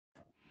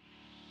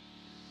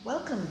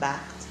Welcome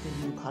back to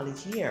the new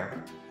college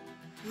year.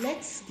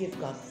 Let's give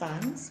God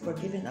thanks for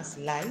giving us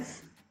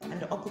life and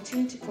the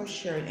opportunity for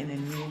sharing in a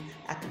new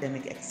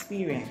academic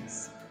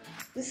experience.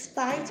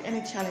 Despite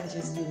any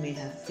challenges you may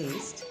have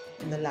faced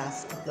in the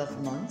last couple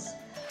of months,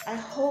 I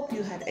hope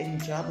you had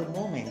enjoyable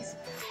moments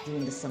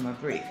during the summer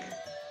break.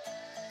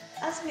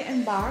 As we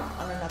embark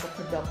on another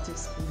productive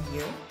school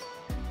year,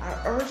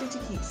 I urge you to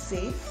keep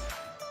safe,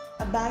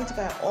 abide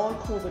by all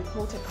COVID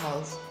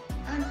protocols,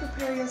 and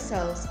prepare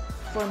yourselves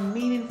for a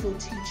meaningful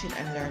teaching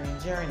and learning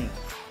journey.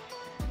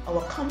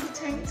 Our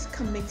competent,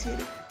 committed,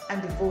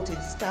 and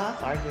devoted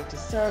staff are here to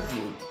serve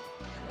you.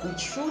 We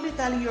truly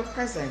value your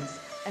presence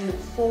and look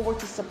forward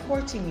to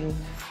supporting you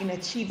in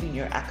achieving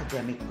your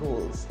academic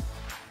goals.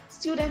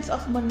 Students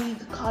of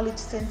Moneague College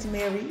St.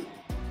 Mary,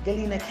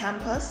 Galena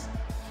Campus,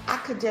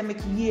 academic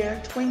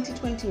year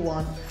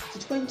 2021 to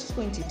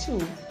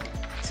 2022,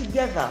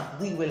 together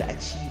we will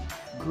achieve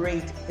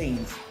great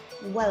things.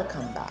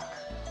 Welcome back.